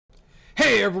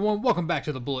Hey everyone, welcome back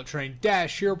to the Bullet Train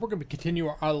Dash here. We're going to continue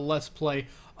our Let's Play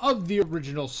of the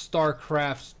original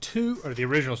StarCraft 2, or the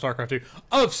original StarCraft 2,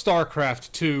 of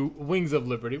StarCraft 2 Wings of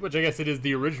Liberty, which I guess it is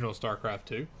the original StarCraft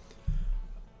 2.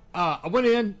 I went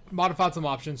in, modified some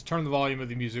options, turned the volume of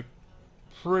the music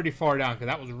pretty far down, because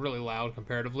that was really loud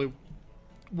comparatively.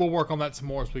 We'll work on that some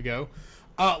more as we go.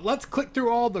 Let's click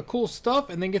through all the cool stuff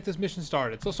and then get this mission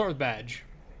started. So let's start with badge.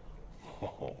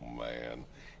 Oh man.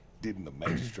 Didn't the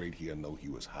magistrate here know he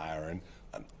was hiring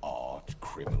an arch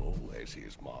criminal as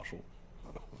his marshal?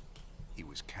 He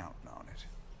was counting on it.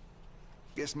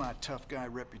 Guess my tough guy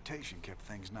reputation kept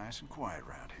things nice and quiet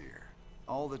around here.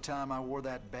 All the time I wore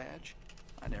that badge,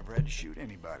 I never had to shoot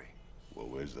anybody. Well,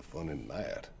 where's the fun in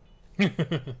that?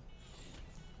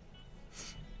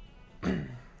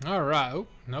 Alright. Oh,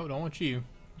 no, don't want you.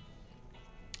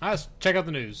 Let's check out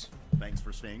the news. Thanks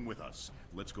for staying with us.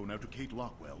 Let's go now to Kate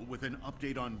Lockwell with an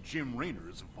update on Jim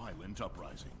Raynor's violent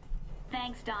uprising.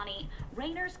 Thanks, Donnie.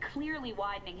 Raynor's clearly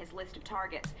widening his list of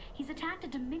targets. He's attacked a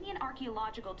Dominion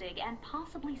archaeological dig and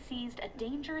possibly seized a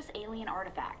dangerous alien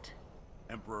artifact.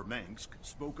 Emperor Mangsk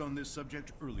spoke on this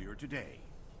subject earlier today.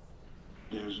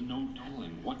 There's no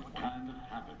telling what kind of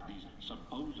havoc these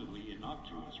supposedly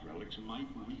innocuous relics might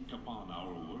wreak upon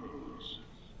our worlds.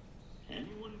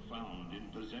 Anyone found in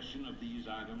possession of these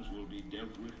items will be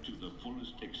dealt with to the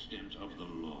fullest extent of the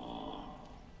law.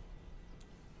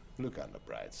 Look on the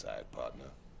bright side, partner.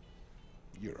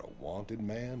 You're a wanted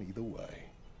man either way.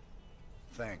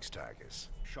 Thanks, Tychus.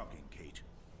 Shocking, Kate.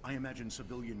 I imagine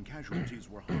civilian casualties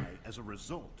were high as a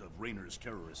result of Raynor's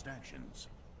terrorist actions.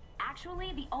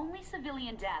 Actually, the only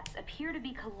civilian deaths appear to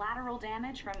be collateral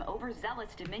damage from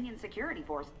overzealous Dominion security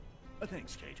forces.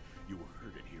 Thanks, Kate. You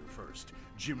heard it here first.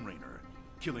 Jim Raynor,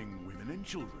 killing women and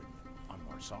children on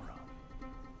Marsara.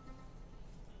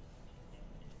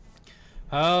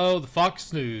 Oh, the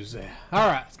Fox News.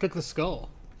 Alright, let's click the skull.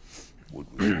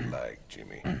 What would you like,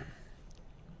 Jimmy?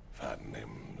 Fighting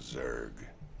them Zerg.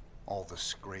 All the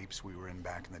scrapes we were in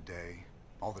back in the day,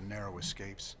 all the narrow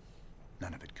escapes,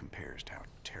 none of it compares to how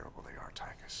terrible they are,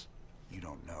 Tychus. You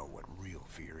don't know what real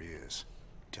fear is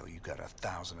till you got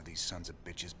 1,000 of these sons of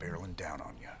bitches barreling down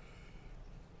on you.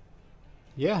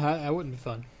 Yeah, that wouldn't be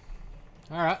fun.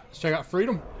 Alright, let's check out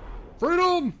Freedom.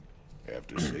 Freedom! Have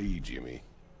to say, Jimmy,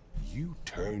 you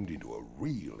turned into a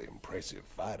real impressive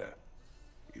fighter.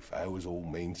 If I was old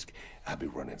Minsk, I'd be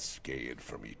running scared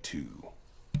from you too.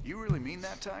 You really mean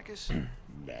that, Tychus?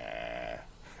 Nah,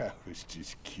 I was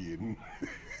just kidding.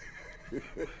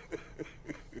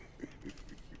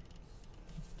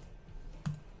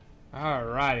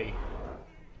 Alrighty.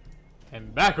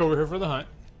 And back over here for the hunt.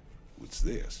 What's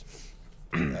this?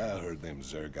 I heard them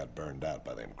Zerg got burned out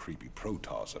by them creepy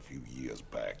Protoss a few years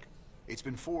back. It's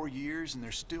been 4 years and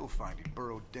they're still finding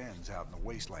burrowed dens out in the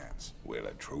wastelands. Well,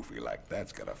 a trophy like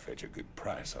that's gotta fetch a good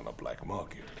price on the black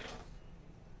market.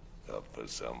 Up for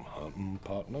some hunting,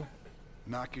 partner?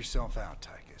 Knock yourself out,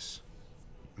 Tychus.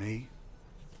 Me?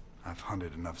 I've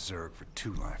hunted enough Zerg for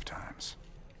 2 lifetimes.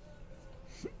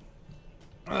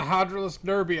 A Hydralisk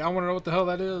Derby. I want to know what the hell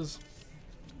that is.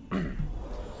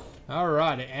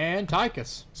 Alrighty, and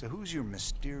Tychus. So who's your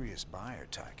mysterious buyer,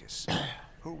 Tychus?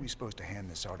 Who are we supposed to hand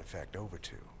this artifact over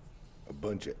to? A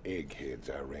bunch of eggheads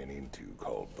I ran into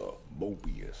called the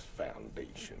Mobius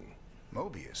Foundation.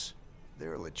 Mobius?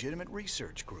 They're a legitimate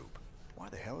research group. Why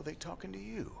the hell are they talking to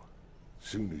you?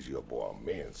 Soon as your boy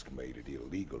Minsk made it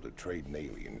illegal to trade in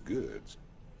alien goods,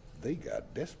 they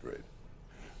got desperate.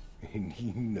 And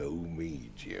you know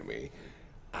me, Jimmy.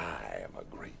 I am a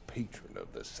great patron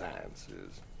of the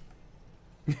sciences.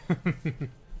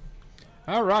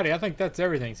 Alrighty, I think that's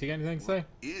everything. So you got anything to say?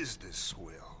 Is this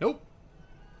swill? Nope.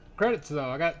 Credits though.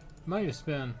 I got money to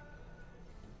spend.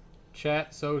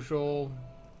 Chat, social,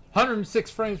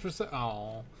 106 frames per second.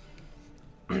 Oh.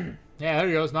 Yeah, there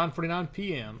you go. It's 9:49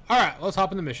 p.m. Alright, let's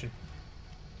hop in the mission.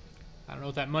 I don't know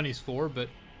what that money's for, but...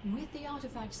 With the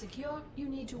artifact secure, you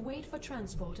need to wait for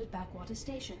transport at Backwater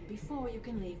Station before you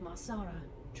can leave Marsara.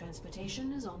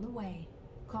 Transportation is on the way.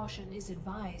 Caution is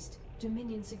advised.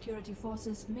 Dominion security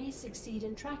forces may succeed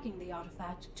in tracking the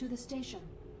artifact to the station.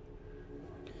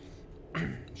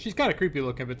 She's kind of creepy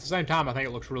looking, but at the same time, I think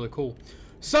it looks really cool.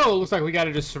 So, it looks like we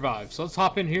gotta just survive. So let's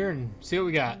hop in here and see what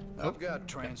we got. I've got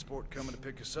transport coming to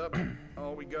pick us up.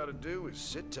 All we gotta do is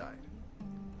sit tight.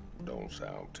 Don't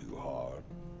sound too hard.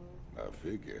 I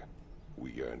figure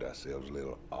we earned ourselves a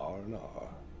little R&R.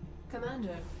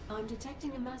 Commander, I'm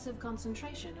detecting a massive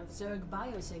concentration of Zerg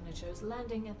biosignatures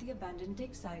landing at the abandoned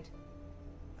dig site.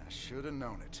 I should have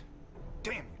known it.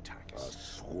 Damn you, I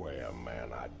Tychus. swear,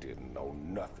 man, I didn't know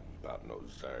nothing about no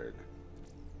Zerg.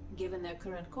 Given their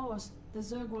current course, The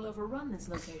Zerg will overrun this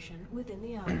location within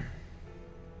the hour. Hell,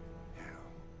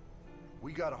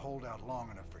 we gotta hold out long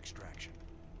enough for extraction.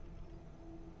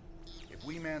 If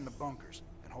we man the bunkers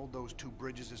and hold those 2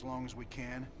 bridges as long as we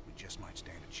can, we just might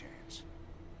stand a chance.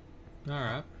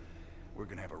 Alright. We're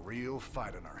gonna have a real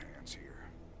fight on our hands here.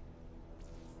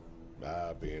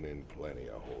 I've been in plenty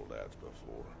of holdouts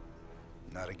before.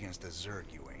 Not against the Zerg,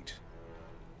 you ain't.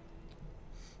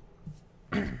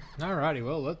 Alrighty,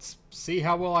 well, let's see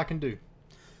how well I can do.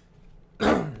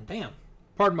 Damn.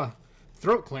 Pardon my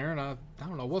throat clearing. I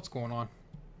don't know what's going on.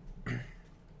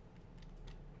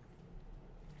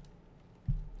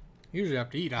 Usually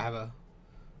after eat, I have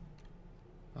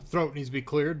my throat needs to be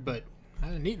cleared, but I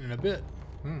haven't eaten in a bit.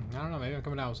 I don't know, maybe I'm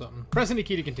coming down with something. Press any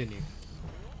key to continue.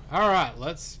 Alright,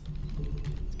 let's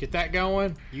get that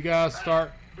going. You guys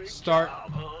start.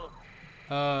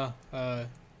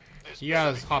 You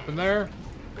guys hop in there.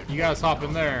 You guys hop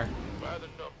in there.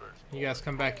 You guys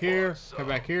come back here. Come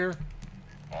back here.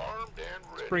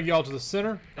 Let's bring y'all to the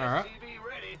center. Alright.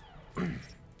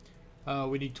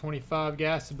 We need 25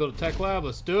 gas to build a tech lab.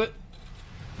 Let's do it.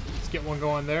 Let's get one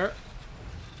going there.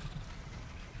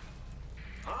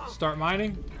 Start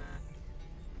mining.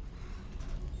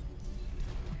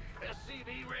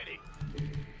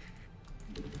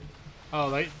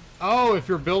 Oh, if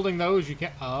you're building those, you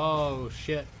can't. Oh,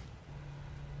 shit.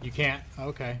 You can't.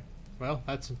 Okay. Well,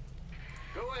 that's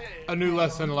a new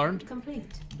lesson learned.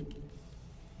 Complete.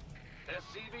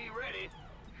 SCV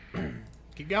ready.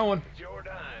 Keep going. It's your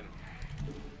time.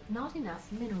 Not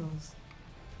enough minerals.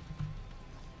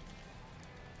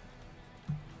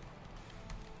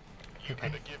 You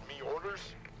gonna give me orders?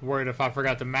 Worried if I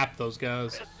forgot to map those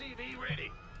guys. SCV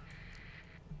ready.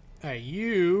 Hey,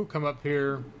 you come up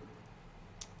here.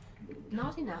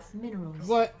 Not enough minerals.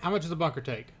 What? How much does the bunker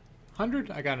take?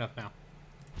 100? I got enough now.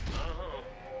 You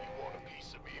want a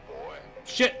piece of me, boy?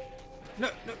 Shit! No.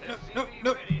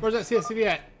 Where's that CSCV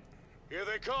at? Here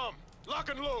they come. Lock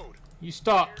and load. You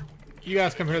stop. You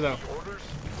guys come here, though. Orders?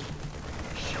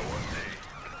 Show me.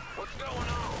 What's going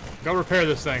on? Go repair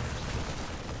this thing.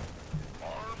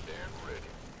 Armed and ready.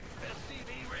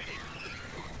 SCV ready.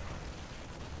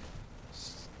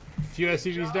 A few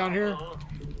SCVs down here.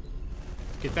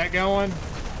 Get that going.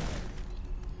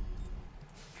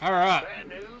 Alright. Bad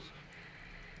news.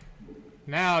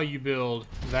 Now you build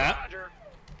that. Roger.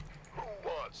 Who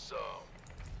wants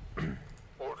some?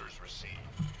 Orders received.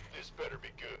 This better be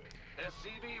good.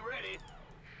 SCV ready.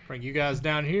 Bring you guys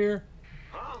down here.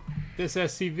 Huh? This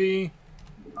SCV.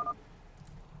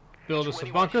 Build us a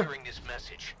Anyone bunker. hearing this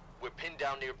message? We're pinned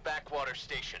down near Backwater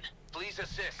Station. Please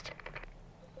assist.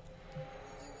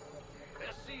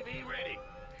 SCV ready.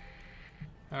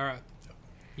 Alright.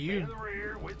 In You the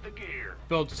rear with the gear.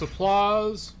 build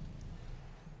supplies.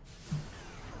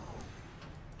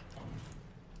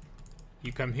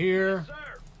 You come here. Sir.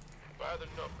 By the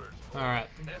numbers. Alright.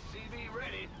 SCV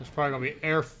ready. There's probably going to be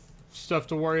air stuff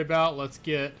to worry about. Let's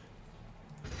get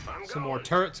I'm some going. more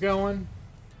turrets going.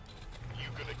 You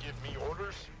gonna give me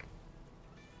orders?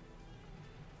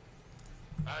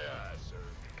 Aye, aye, sir.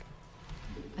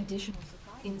 Additional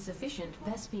insufficient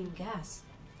Vespine gas.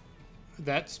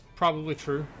 That's probably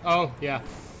true. Oh, yeah.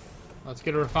 Let's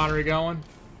get a refinery going.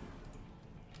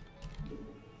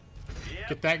 Yep.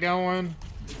 Get that going.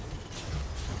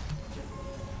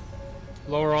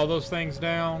 Lower all those things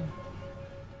down.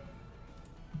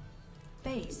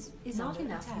 Base is not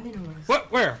enough minerals.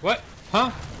 What? Where? What? Huh?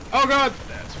 Oh, God!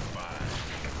 That's fine.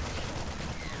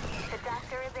 The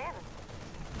doctor is in.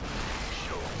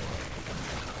 Sure.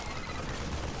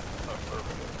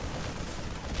 Affirmative.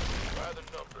 By the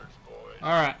numbers, boys.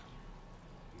 Alright.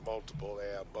 Multiple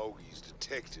air bogeys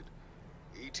detected.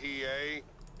 ETA,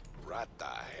 right the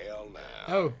hell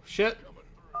now. Oh, shit.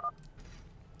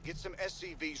 Get some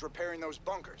SCVs repairing those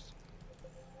bunkers.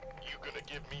 You gonna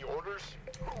give me orders?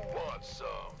 Who wants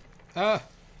some?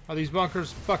 Are these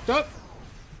bunkers fucked up?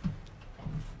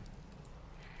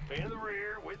 In the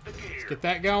rear with the gear. Get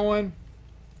that going.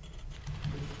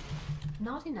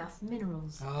 Not enough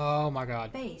minerals. Oh, my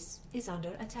God. Base is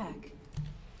under attack.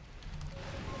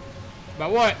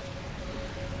 About what?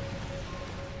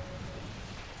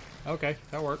 Okay,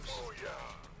 that works. Oh, yeah.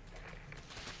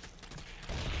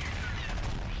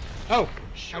 Oh,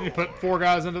 I need to put 4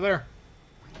 guys into there.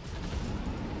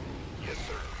 Yes,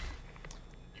 sir.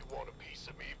 You want a piece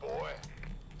of me, boy?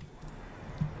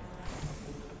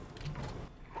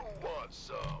 Who wants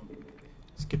some?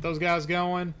 Let's get those guys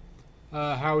going.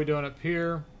 How are we doing up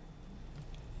here?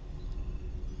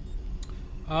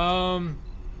 Armed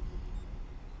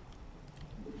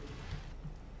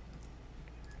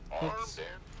Let's- and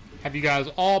Have you guys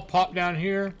all popped down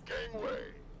here? gangway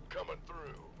coming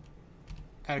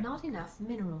Not enough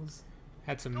minerals.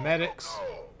 Had some medics.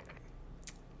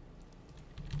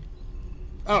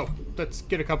 Oh, let's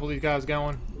get a couple of these guys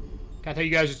going. Can I tell you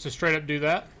guys just to straight up do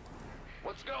that?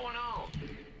 What's going on?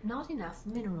 Not enough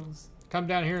minerals. Come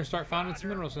down here and start finding some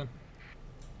minerals then.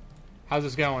 How's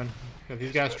this going? Got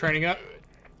these guys training up?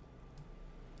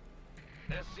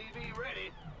 SCV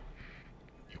ready.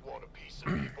 You want a piece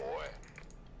of me, boy?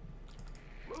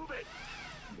 Move it.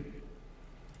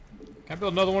 Can I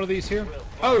build another one of these here?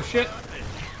 Oh shit!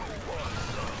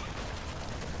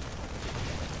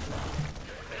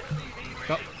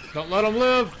 Don't let them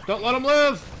live! Don't let them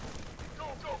live! Go,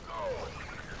 go, go!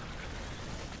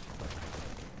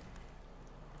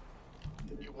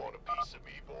 You want a piece of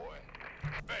me, boy?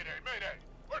 Mayday, mayday.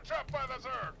 We're trapped by the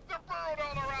Zerg. They're burrowed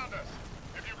all around us.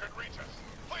 If you could reach us,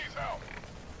 please help.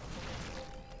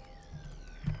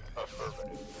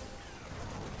 Affirmative.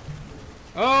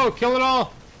 Oh, kill it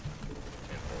all!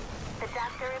 The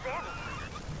doctor is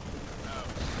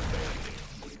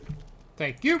in.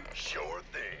 Thank you. Sure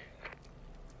thing.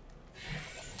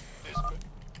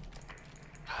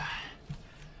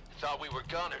 Thought we were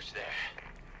gunners there.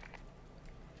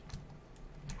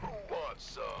 Who wants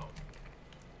some?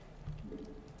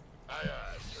 Aye,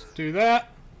 aye, sir. Let's do that.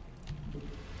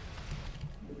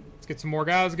 Let's get some more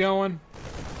guys going.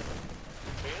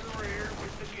 In the rear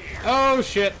with the gear. Oh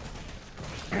shit!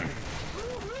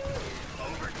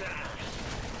 Overtime.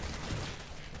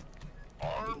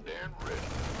 Armed and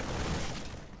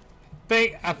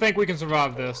ready. I think we can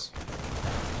survive this.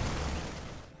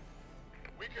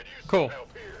 We could use Cool. some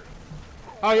help here.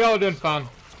 Oh, y'all are doing fine.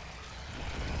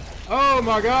 Oh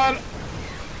my god!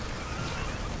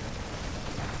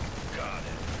 Got it.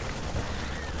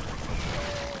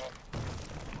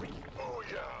 Oh,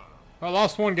 yeah. I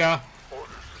lost one guy. Orders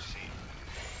received.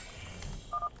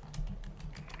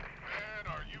 Man,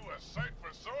 are you a sight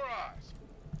for sore eyes?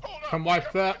 Hold up. Come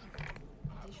wipe that.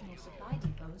 Additional supply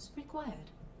depots required.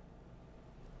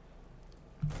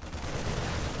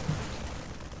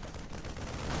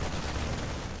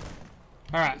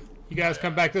 Alright, you guys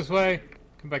come back this way.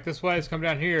 Come back this way. Let's come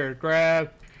down here.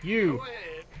 Grab you. Go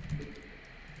ahead.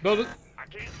 Build it. I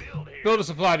can't build here. Build a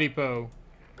supply depot.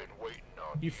 Been waiting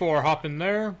on You four hop in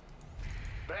there.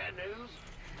 Bad news.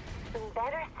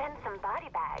 Better send some body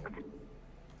bags.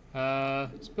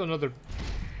 Let's build another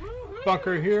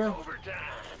bunker here. Overtime.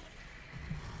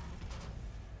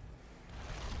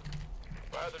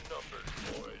 by the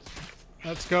numbers, boys.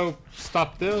 Let's go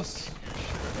stop this.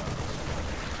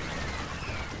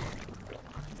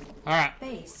 Alright.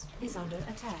 Base is under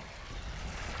attack.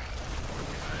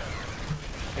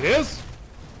 It is?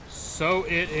 So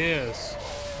it is.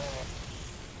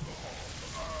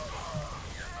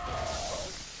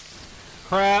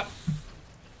 Crap.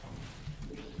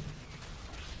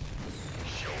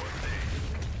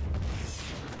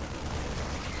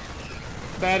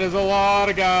 That is a lot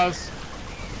of guys.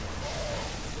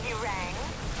 You rang?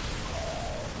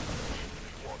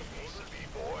 Want a piece of me,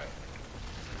 boy?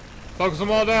 Focus them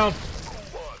all down. Who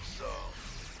wants some?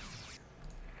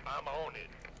 I'm on it.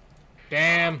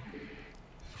 Damn.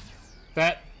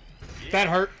 That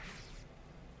hurt.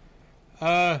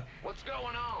 What's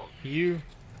going on? You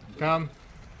come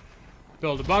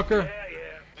build a bunker.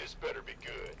 Yeah. This better be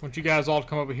good. I want you guys all to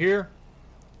come over here.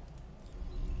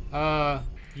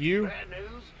 You Bad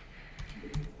news?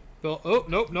 build. Oh,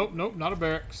 nope, not a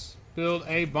barracks. Build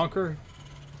a bunker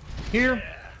here.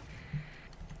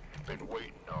 Been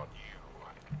waiting on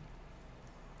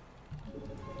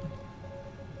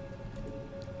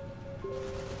you.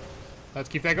 Let's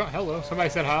keep that going. Hello, somebody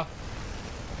said hi.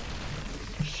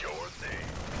 Sure thing.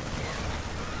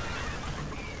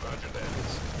 Roger that.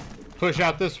 Push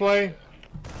out this way.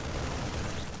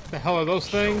 The hell are those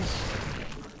things?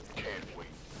 Can't wait.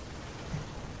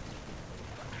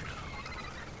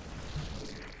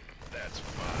 That's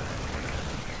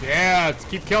fine. Yeah, let's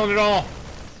keep killing it all.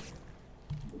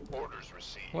 Orders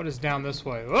received. What is down this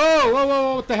way?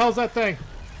 Whoa, what the hell's that thing?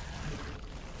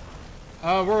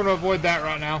 We're gonna avoid that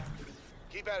right now.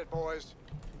 Keep at it, boys.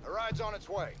 The ride's on its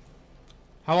way.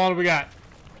 How long do we got?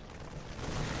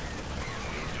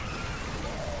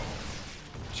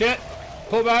 Shit!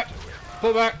 Pull back!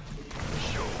 Pull back!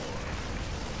 Sure.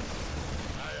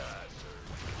 Aye, aye,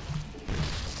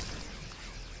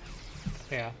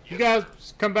 sir. Yeah. You guys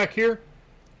come back here.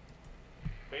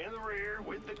 In the rear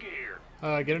with the gear.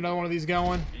 Get another one of these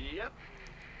going. Yep.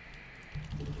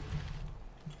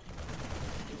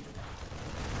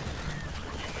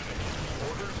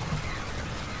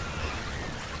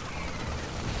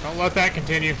 Don't let that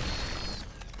continue.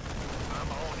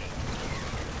 I'm on it.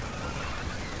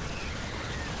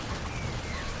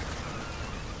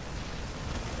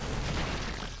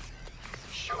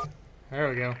 There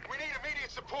we go. We need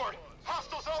immediate support.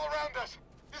 Hostiles all around us.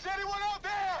 Is anyone out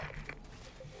there?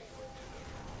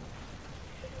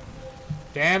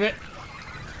 Damn it.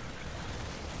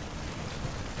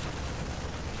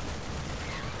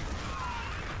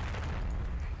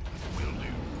 Will do.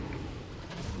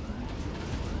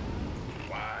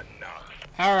 Why not?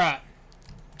 All right.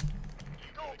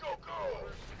 Go, go, go.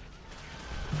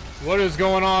 What is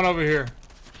going on over here?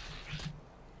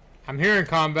 I'm hearing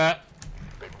combat.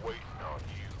 Been waiting on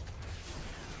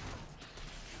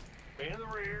you. In the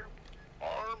rear,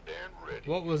 armed and ready.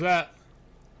 What was that?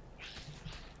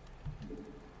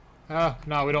 Oh,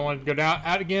 no, we don't want to go down.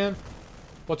 Out again.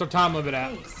 What's our time limit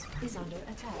at? Base is under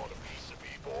attack. Want a piece of me,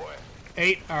 boy?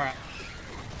 8. All right.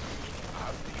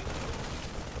 I feel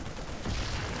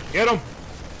Get him.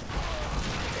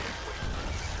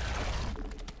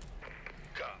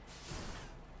 got.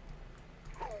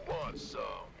 Who wants some?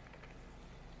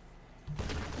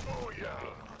 Oh yeah.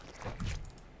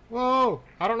 Whoa.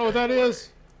 I don't know what that is.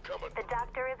 Coming. The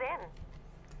doctor is in.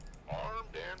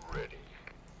 Armed and ready.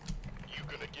 You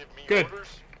gonna give me Good.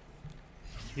 orders?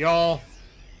 Y'all.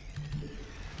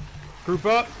 Group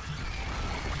up.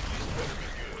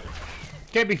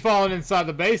 Can't be falling inside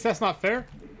the base. That's not fair.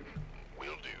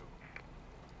 Will do.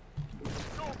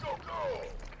 Go, go, go.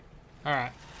 All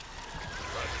right.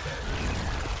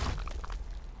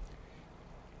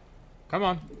 Come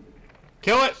on.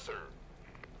 Kill it. Yes, sir.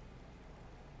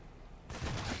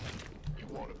 You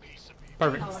want a piece of me?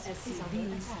 Perfect. Our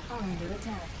SCVs are under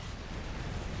attack.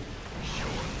 Sure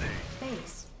thing.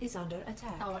 Base is under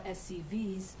attack. Our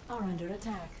SCVs are under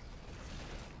attack.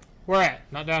 Where at?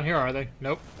 Not down here, are they?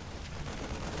 Nope.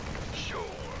 Sure.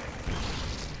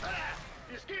 Ah,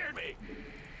 you scared me.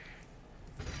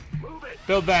 Move it.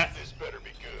 Build that. This better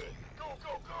be good. Go,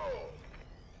 go, go.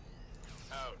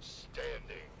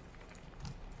 Outstanding.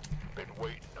 Been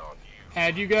waiting on you.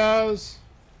 Add you guys.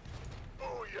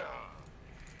 Oh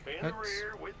yeah. In the Let's-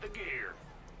 rear with the gear.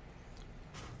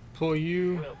 Pull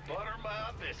you. Well, butter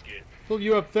my biscuit. Pull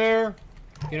you up there.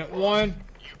 Unit 1.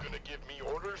 You gonna give me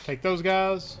orders? Take those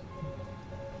guys.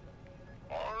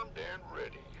 Armed and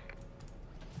ready.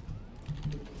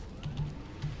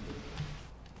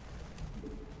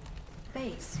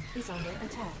 Base is under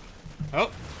attack.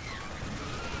 Oh.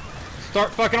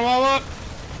 Start fucking them all up.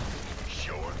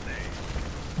 Sure thing.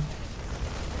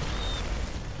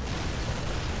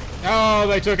 Oh,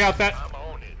 they took out that. I'm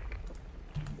on it.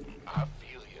 I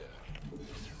feel ya.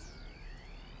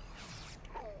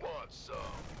 Who wants some?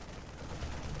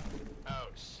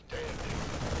 Outstanding.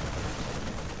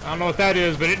 I don't know what that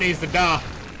is, but it needs to die.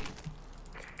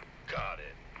 Got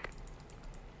it.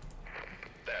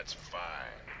 That's fine.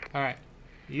 All right.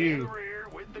 In You the rear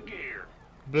with the gear.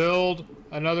 build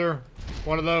another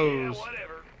one of Yeah, those.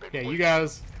 whatever. Been Yeah, you waiting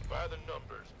guys. by the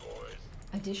numbers, boys.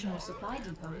 Additional supply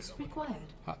depots required.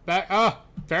 Back. Ah,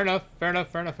 fair enough. Fair enough.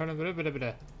 Fair enough. Fair enough.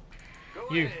 Go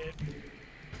You. ahead.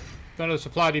 Another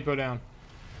supply depot down.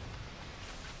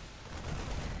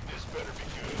 This better be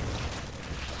good.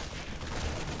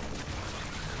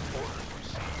 Orders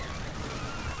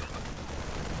received.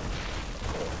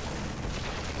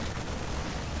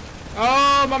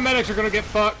 Oh, my medics are gonna get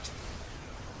fucked.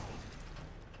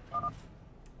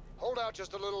 Hold out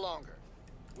just a little longer.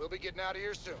 We'll be getting out of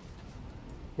here soon.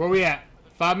 Where we at?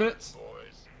 5 minutes? Boys.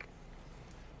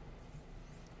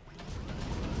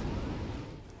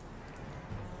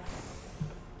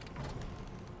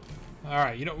 All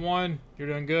right, Unit 1, you're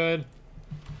doing good.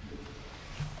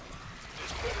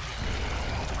 This better be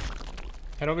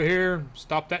Head over here.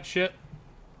 Stop that shit.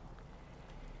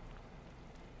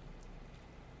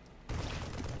 good.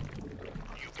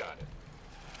 You got it.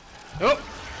 Oh,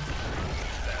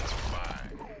 That's fine.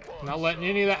 Who wants not letting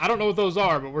any of that. I don't know what those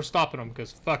are, but we're stopping them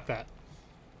because fuck that.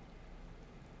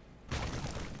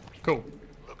 Cool.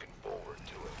 Looking forward to it.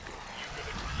 You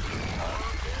gonna be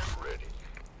armed and ready.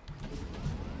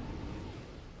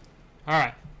 All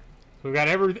right. So we got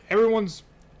everyone's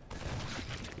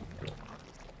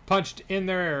punched in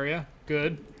their area.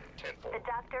 Good. The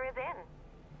doctor is in.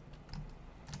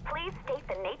 Please state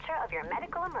the nature of your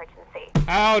medical emergency.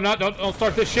 Oh, no, don't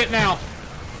start this shit now.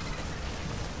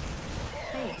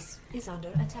 Base is under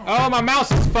attack. Oh, my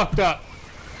mouse is fucked up.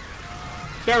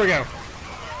 There we go.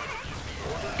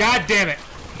 God damn it.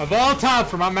 Of all time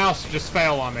for my mouse to just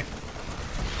fail on me.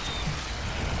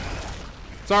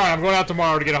 It's alright, I'm going out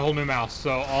tomorrow to get a whole new mouse,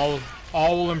 so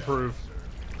all will improve.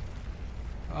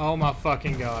 Oh my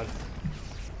fucking god.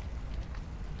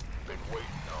 Been waiting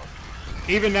on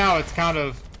you. Even now it's kind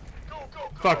of Go, go,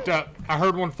 go. fucked up. I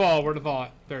heard one fall. Where'd it fall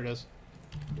at? There it is.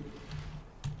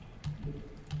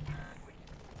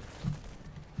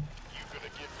 You gonna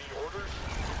give me orders?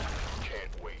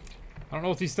 I don't know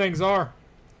what these things are.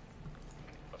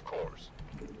 Of course.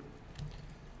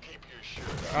 Keep your shirt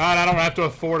on. Alright, I don't have to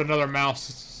afford another mouse.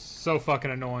 It's so fucking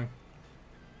annoying.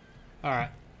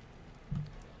 Alright.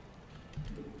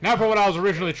 Now for what I was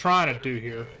originally trying to do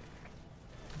here.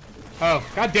 Oh,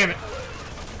 god damn it.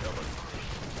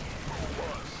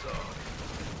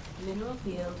 Mineral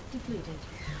field depleted.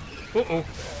 Uh-oh.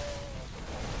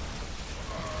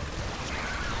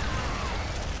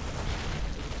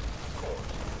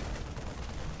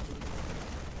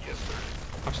 Yes, sir.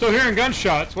 I'm still hearing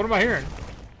gunshots. What am I hearing?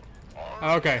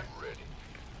 Oh, okay. Ready.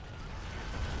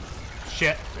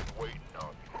 Shit. Been waiting on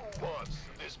you. Who wants?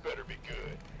 This better be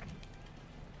good.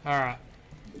 Alright.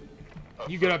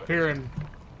 You get up here and...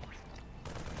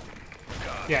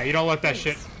 Yeah, you don't let that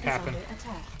shit happen.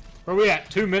 Where are we at?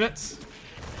 2 minutes?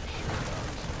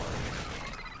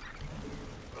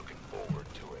 Looking forward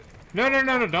to it. No, no,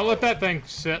 no, no. Don't let that thing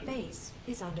sit. Base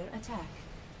is under attack.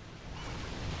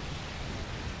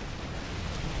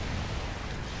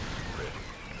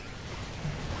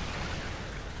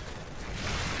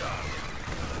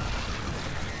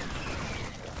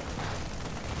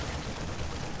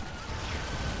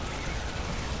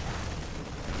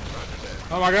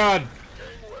 Oh my god.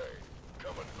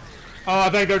 Oh, I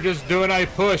think they're just doing a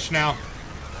push now.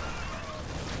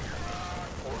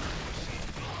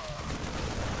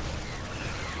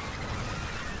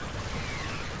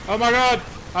 Oh my god.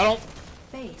 I don't...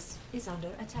 Base is under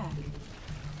attack.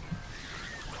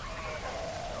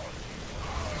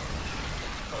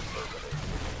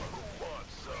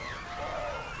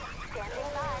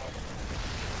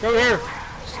 Go here.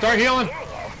 Start healing.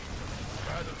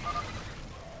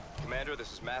 Commander,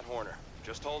 this is Matt Horner.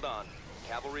 Just hold on.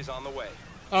 Cavalry's on the way.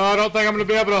 I don't think I'm going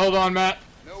to be able to hold on, Matt.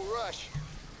 No rush.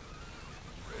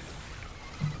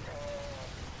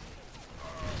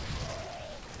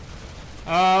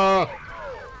 Our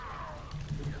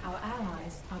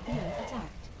allies are being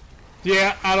attacked.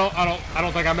 Yeah, I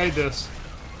don't think I made this.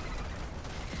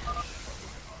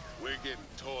 We're getting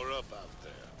tore up out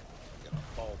there. Gonna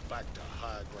fall back to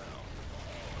high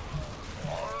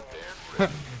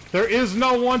ground. There is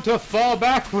no one to fall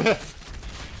back with.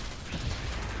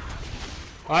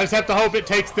 I just have to hope it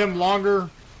takes them longer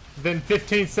than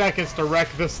 15 seconds to wreck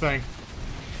this thing.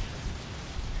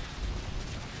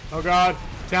 Oh god,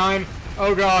 Italian.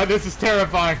 Oh god, this is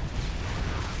terrifying.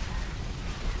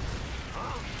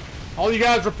 All you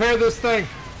guys repair this thing.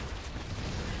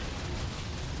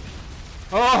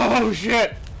 Oh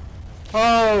shit.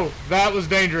 Oh, that was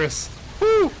dangerous.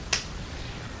 Whew.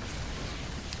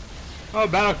 Oh,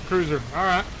 battle cruiser.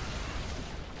 Alright.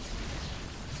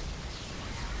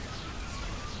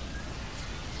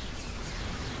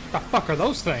 What the fuck are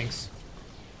those things?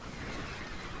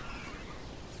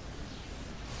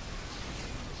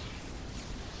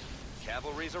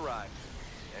 Cavalry's arrived.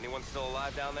 Anyone still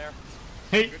alive down there?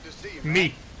 Hey, Good to see you, me.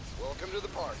 Matt. Welcome to the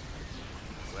party.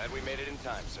 Glad we made it in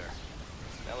time, sir.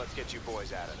 Now let's get you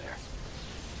boys out of there.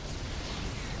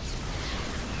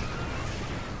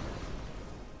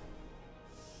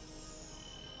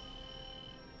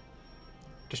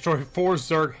 Destroy 4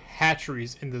 Zerg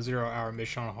hatcheries in the 0-hour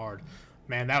mission on hard.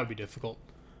 Man, that would be difficult.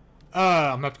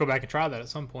 I'm gonna have to go back and try that at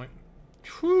some point.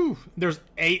 Whew. There's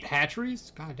 8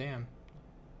 hatcheries? God damn.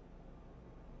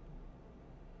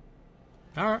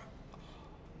 Alright.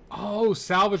 Oh,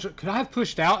 salvage. Could I have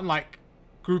pushed out and, like,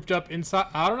 grouped up inside?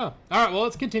 I don't know. Alright, well,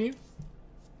 let's continue.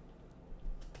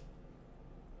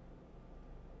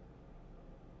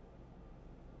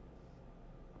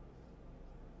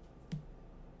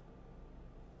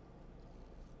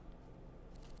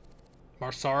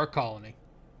 Marsara Colony.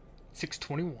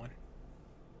 621.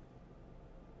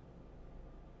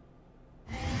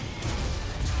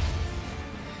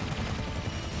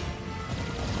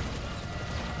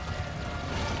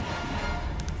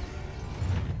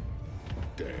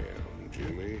 Damn,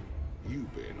 Jimmy.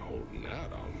 You've been holding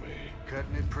out on me.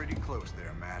 Cutting it pretty close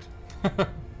there, Matt.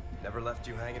 Never left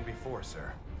you hanging before,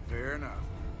 sir. Fair enough.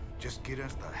 Just get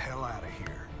us the hell out of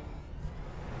here.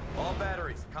 All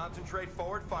batteries, concentrate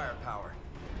forward firepower.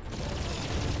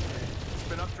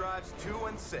 Spin up drives 2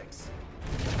 and 6.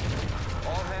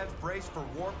 All hands brace for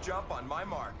warp jump on my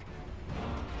mark.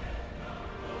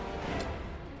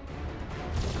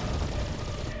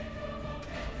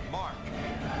 Mark.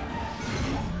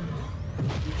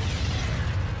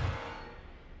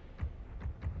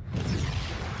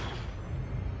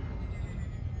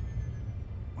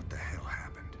 What the hell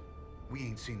happened? We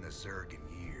ain't seen the Zerg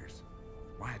in years.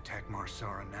 Why attack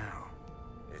Marsara now?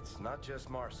 It's not just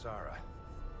Marsara.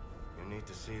 You need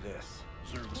to see this.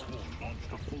 Zerg Swarm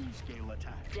launched a full-scale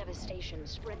attack. Devastation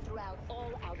spread throughout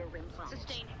all Outer Rim planets.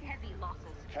 Sustained heavy losses.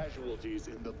 Casualties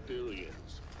in the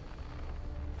billions.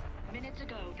 Minutes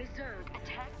ago, the Zerg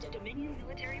attacked a Dominion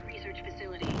military research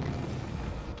facility.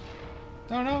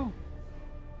 Oh no.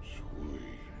 Sweet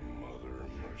mother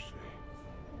of mercy.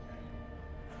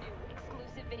 New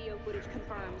exclusive video footage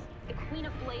confirms the Queen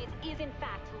of Blades is in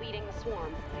fact leading the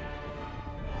swarm.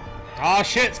 Oh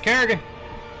shit, it's Kerrigan.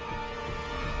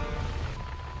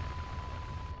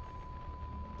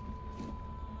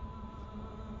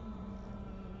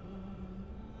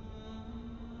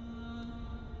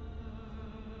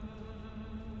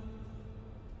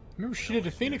 Remember she did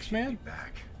to Phoenix, man.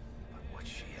 Back. But what's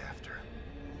she after?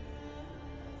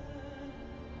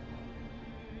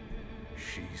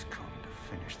 She's come to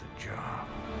finish the job.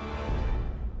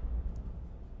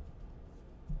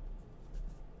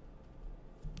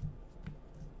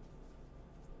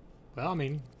 Well, I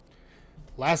mean,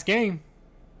 last game,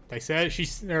 they said he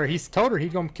told her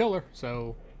he's gonna kill her,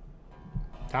 so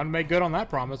time to make good on that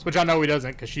promise. Which I know he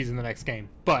doesn't, because she's in the next game.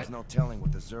 But there's no telling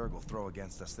what the Zerg will throw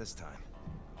against us this time.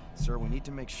 Sir, we need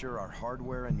to make sure our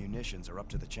hardware and munitions are up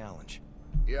to the challenge.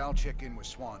 Yeah, I'll check in with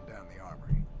Swan down the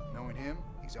armory. Knowing him,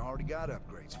 he's already got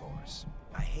upgrades for us.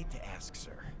 I hate to ask,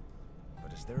 sir,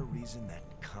 but is there a reason that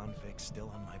convict's still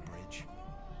on my bridge?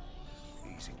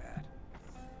 Easy, Matt.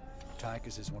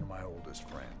 Tychus is one of my oldest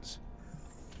friends.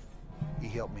 He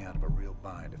helped me out of a real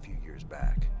bind a few years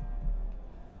back.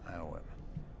 I owe him.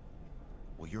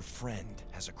 Well, your friend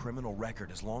has a criminal record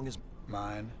as long as...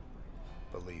 Mine?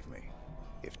 Believe me.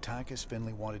 If Tychus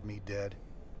Finley wanted me dead,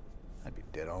 I'd be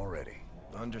dead already.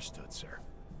 Understood, sir.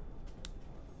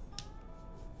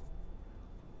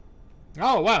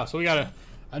 oh wow, so we got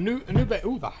a new base.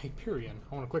 Ooh, the Hyperion.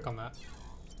 I want to click on that.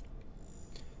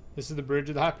 This is the bridge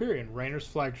of the Hyperion, Raynor's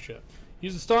flagship.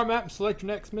 Use the star map and select your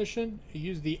next mission.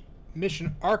 Use the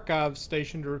mission archive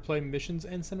station to replay missions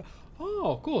and send.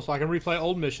 Oh, cool! So I can replay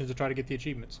old missions to try to get the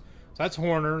achievements. So that's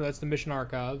Horner. That's the mission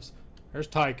archives. There's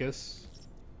Tychus.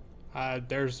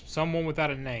 There's someone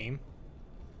without a name.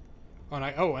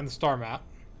 And the star map.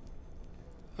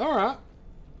 All right.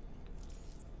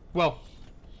 Well,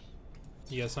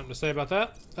 you got something to say about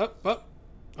that?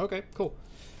 Okay, cool.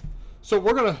 So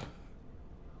we're gonna.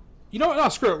 You know what? No,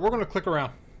 screw it. We're gonna click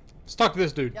around. Let's talk to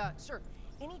this dude. Sir,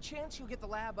 any chance you'll get the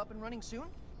lab up and running soon?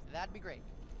 That'd be great.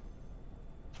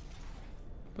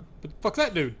 But fuck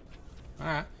that dude. All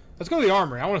right, let's go to the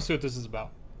armory. I want to see what this is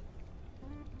about.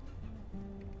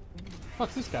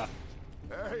 Fuck's this guy?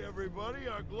 Hey, everybody,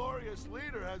 our glorious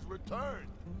leader has returned.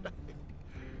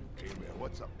 Hey, man,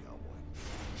 what's up, cowboy?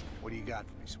 What do you got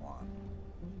for me, Swan?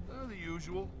 The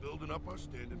usual, building up our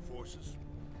standard forces.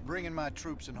 Bringing my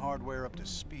troops and hardware up to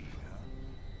speed, huh?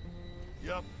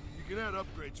 Yup, you can add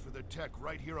upgrades for their tech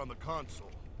right here on the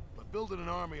console. But building an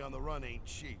army on the run ain't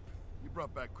cheap. You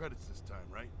brought back credits this time,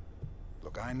 right?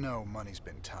 Look, I know money's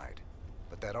been tight,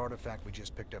 but that artifact we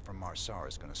just picked up from Marsara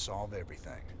is gonna solve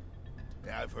everything.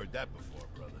 Yeah, I've heard that before,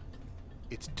 brother.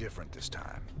 It's different this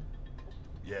time.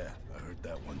 Yeah, I heard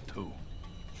that one too.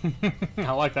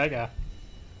 I like that guy.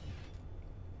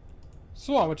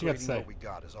 Swan, what you got to say? What we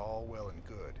got is all well and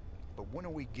good, but when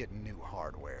are we getting new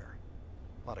hardware?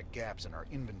 A lot of gaps in our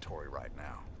inventory right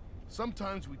now.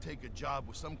 Sometimes we take a job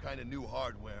with some kind of new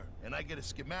hardware, and I get a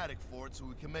schematic for it so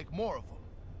we can make more of them.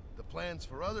 The plans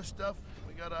for other stuff,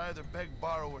 we gotta either beg,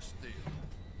 borrow, or steal.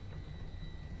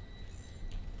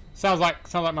 Sounds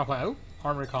like my plan. Oh,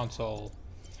 armory console.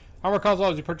 Armor console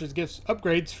allows you to purchase gifts,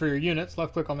 upgrades for your units.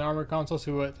 Left click on the armor console, see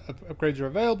what upgrades are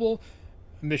available.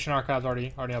 Mission archives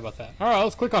already know about that. All right,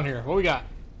 let's click on here. What we got?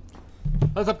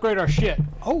 Let's upgrade our shit.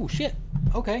 Oh shit.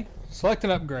 Okay. Select an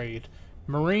upgrade.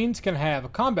 Marines can have a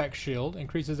combat shield,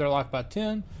 increases their life by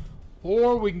 10,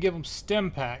 or we can give them stim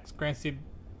packs. Grants the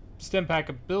stim pack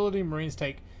ability. Marine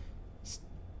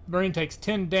takes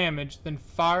 10 damage, then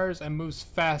fires and moves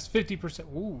fast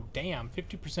 50%. Ooh, damn.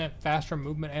 50% faster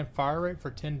movement and fire rate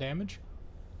for 10 damage.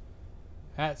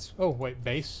 That's... Oh, wait.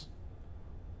 Base.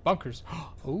 Bunkers.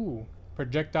 Ooh.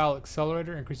 Projectile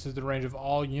accelerator increases the range of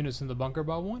all units in the bunker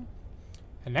by 1.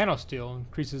 And nanosteel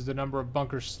increases the number of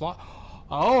bunker slot.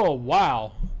 Oh,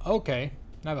 wow. Okay.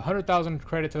 I have 100,000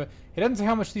 credit to it. It doesn't say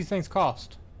how much these things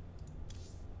cost.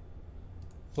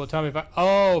 Will it tell me if I...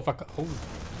 Oh, if I... Oh.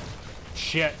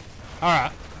 Shit.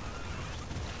 Alright.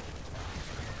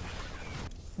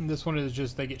 And this one is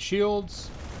just they get shields.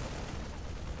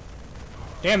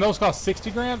 Damn, those cost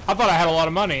 60 grand? I thought I had a lot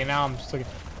of money, and now I'm just looking.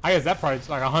 I guess that price is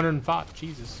like 105.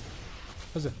 Jesus.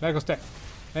 What's it? Medical stack.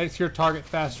 Makes your target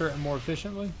faster and more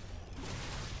efficiently.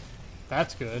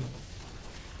 That's good.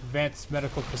 Advanced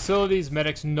medical facilities.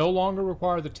 Medics no longer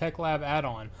require the tech lab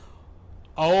add-on.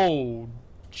 Oh,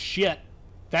 shit.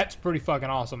 That's pretty fucking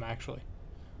awesome, actually.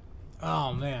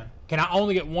 Oh, man. Can I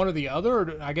only get one or the other?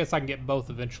 Or I guess I can get both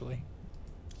eventually.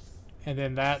 And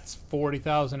then that's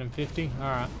 40,050.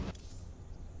 Alright.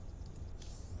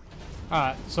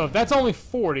 Alright, so if that's only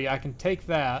 40, I can take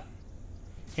that.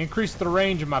 Increase the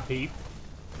range of my peep.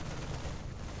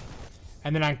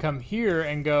 And then I can come here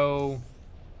and go...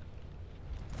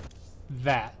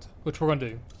 that. Which we're going to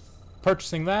do.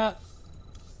 Purchasing that.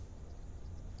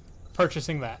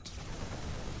 Purchasing that.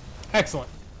 Excellent.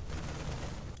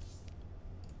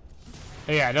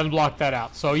 Yeah, it doesn't block that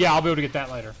out. So yeah, I'll be able to get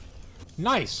that later.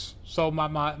 Nice. So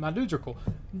my dudes are cool.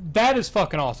 That is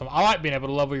fucking awesome. I like being able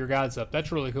to level your guys up.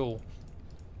 That's really cool.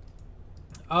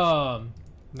 Now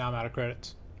I'm out of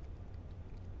credits.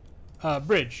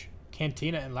 Bridge.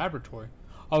 Cantina and laboratory.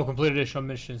 Oh, complete additional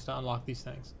missions to unlock these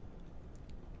things.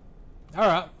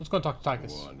 Alright, let's go and talk to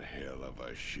Tychus. One hell of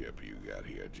a ship you got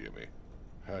here, Jimmy.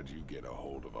 How'd you get a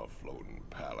hold of a floating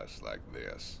palace like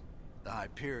this? The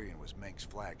Hyperion was Menk's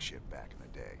flagship back in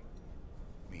the day.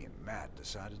 Me and Matt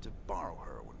decided to borrow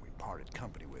her when we parted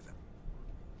company with him.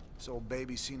 This old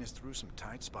baby's seen us through some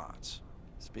tight spots.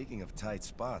 Speaking of tight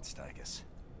spots, Tychus,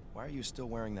 why are you still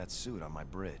wearing that suit on my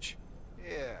bridge?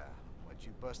 Yeah, what,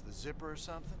 you bust the zipper or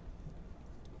something?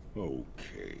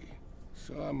 Okay,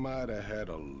 so I might have had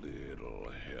a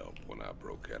little help when I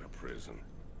broke out of prison.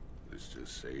 Let's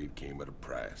just say it came at a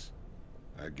price.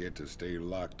 I get to stay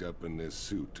locked up in this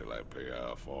suit till I pay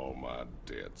off all my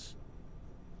debts.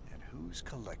 And who's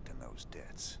collecting those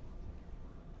debts?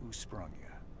 Who sprung you?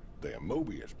 They're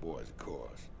Mobius boys, of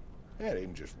course. I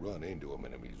didn't just run into them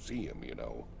in a museum, you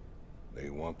know. They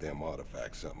want them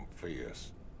artifacts something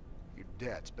fierce. Your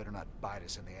debts better not bite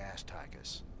us in the ass,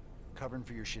 Tychus. Covering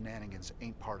for your shenanigans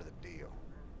ain't part of the deal.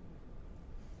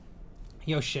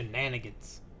 Yo,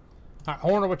 shenanigans. Alright,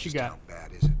 Horner, what you got? How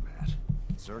bad is it, Matt?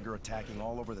 Zerg are attacking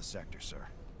all over the sector, sir.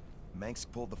 Manx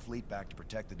pulled the fleet back to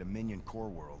protect the Dominion core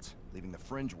worlds, leaving the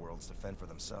fringe worlds to fend for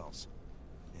themselves.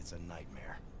 It's a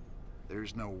nightmare.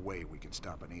 There's no way we can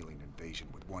stop an alien invasion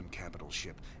with one capital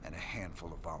ship and a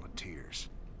handful of volunteers.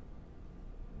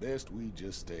 Best we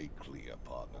just stay clear,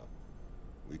 partner.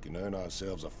 We can earn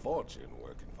ourselves a fortune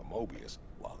working for Mobius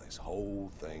while this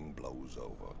whole thing blows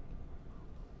over.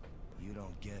 You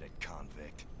don't get it,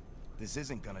 convict. This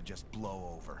isn't gonna just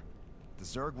blow over. The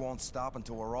Zerg won't stop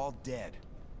until we're all dead.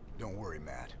 Don't worry,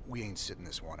 Matt. We ain't sitting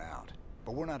this one out.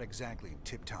 But we're not exactly in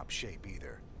tip-top shape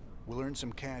either. We'll earn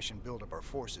some cash and build up our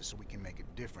forces so we can make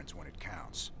a difference when it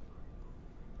counts.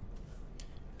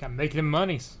 Gotta make them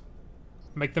monies.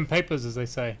 Make them papers, as they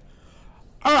say.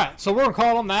 Alright, so we're gonna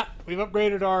call on that. We've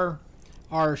upgraded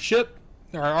our ship,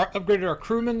 upgraded our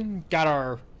crewmen, got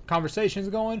our conversations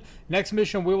going. Next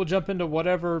mission, we will jump into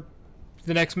whatever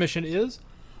the next mission is.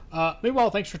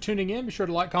 Meanwhile, thanks for tuning in. Be sure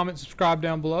to like, comment, subscribe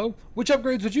down below. Which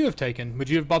upgrades would you have taken? Would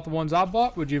you have bought the ones I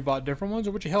bought? Would you have bought different ones?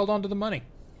 Or would you held on to the money?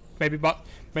 Maybe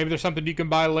there's something you can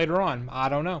buy later on. I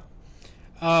don't know.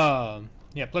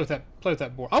 Yeah, play with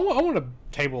that board. I want a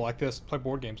table like this, play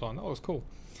board games on. That was cool.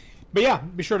 But yeah,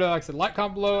 be sure to, like I said, like,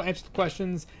 comment below, answer the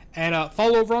questions, and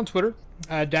follow over on Twitter,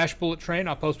 _bullettrain.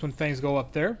 I'll post when things go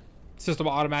up there. System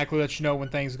will automatically let you know when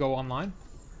things go online.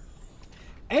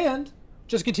 And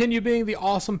just continue being the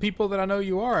awesome people that I know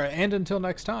you are. And until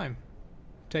next time,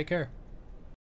 take care.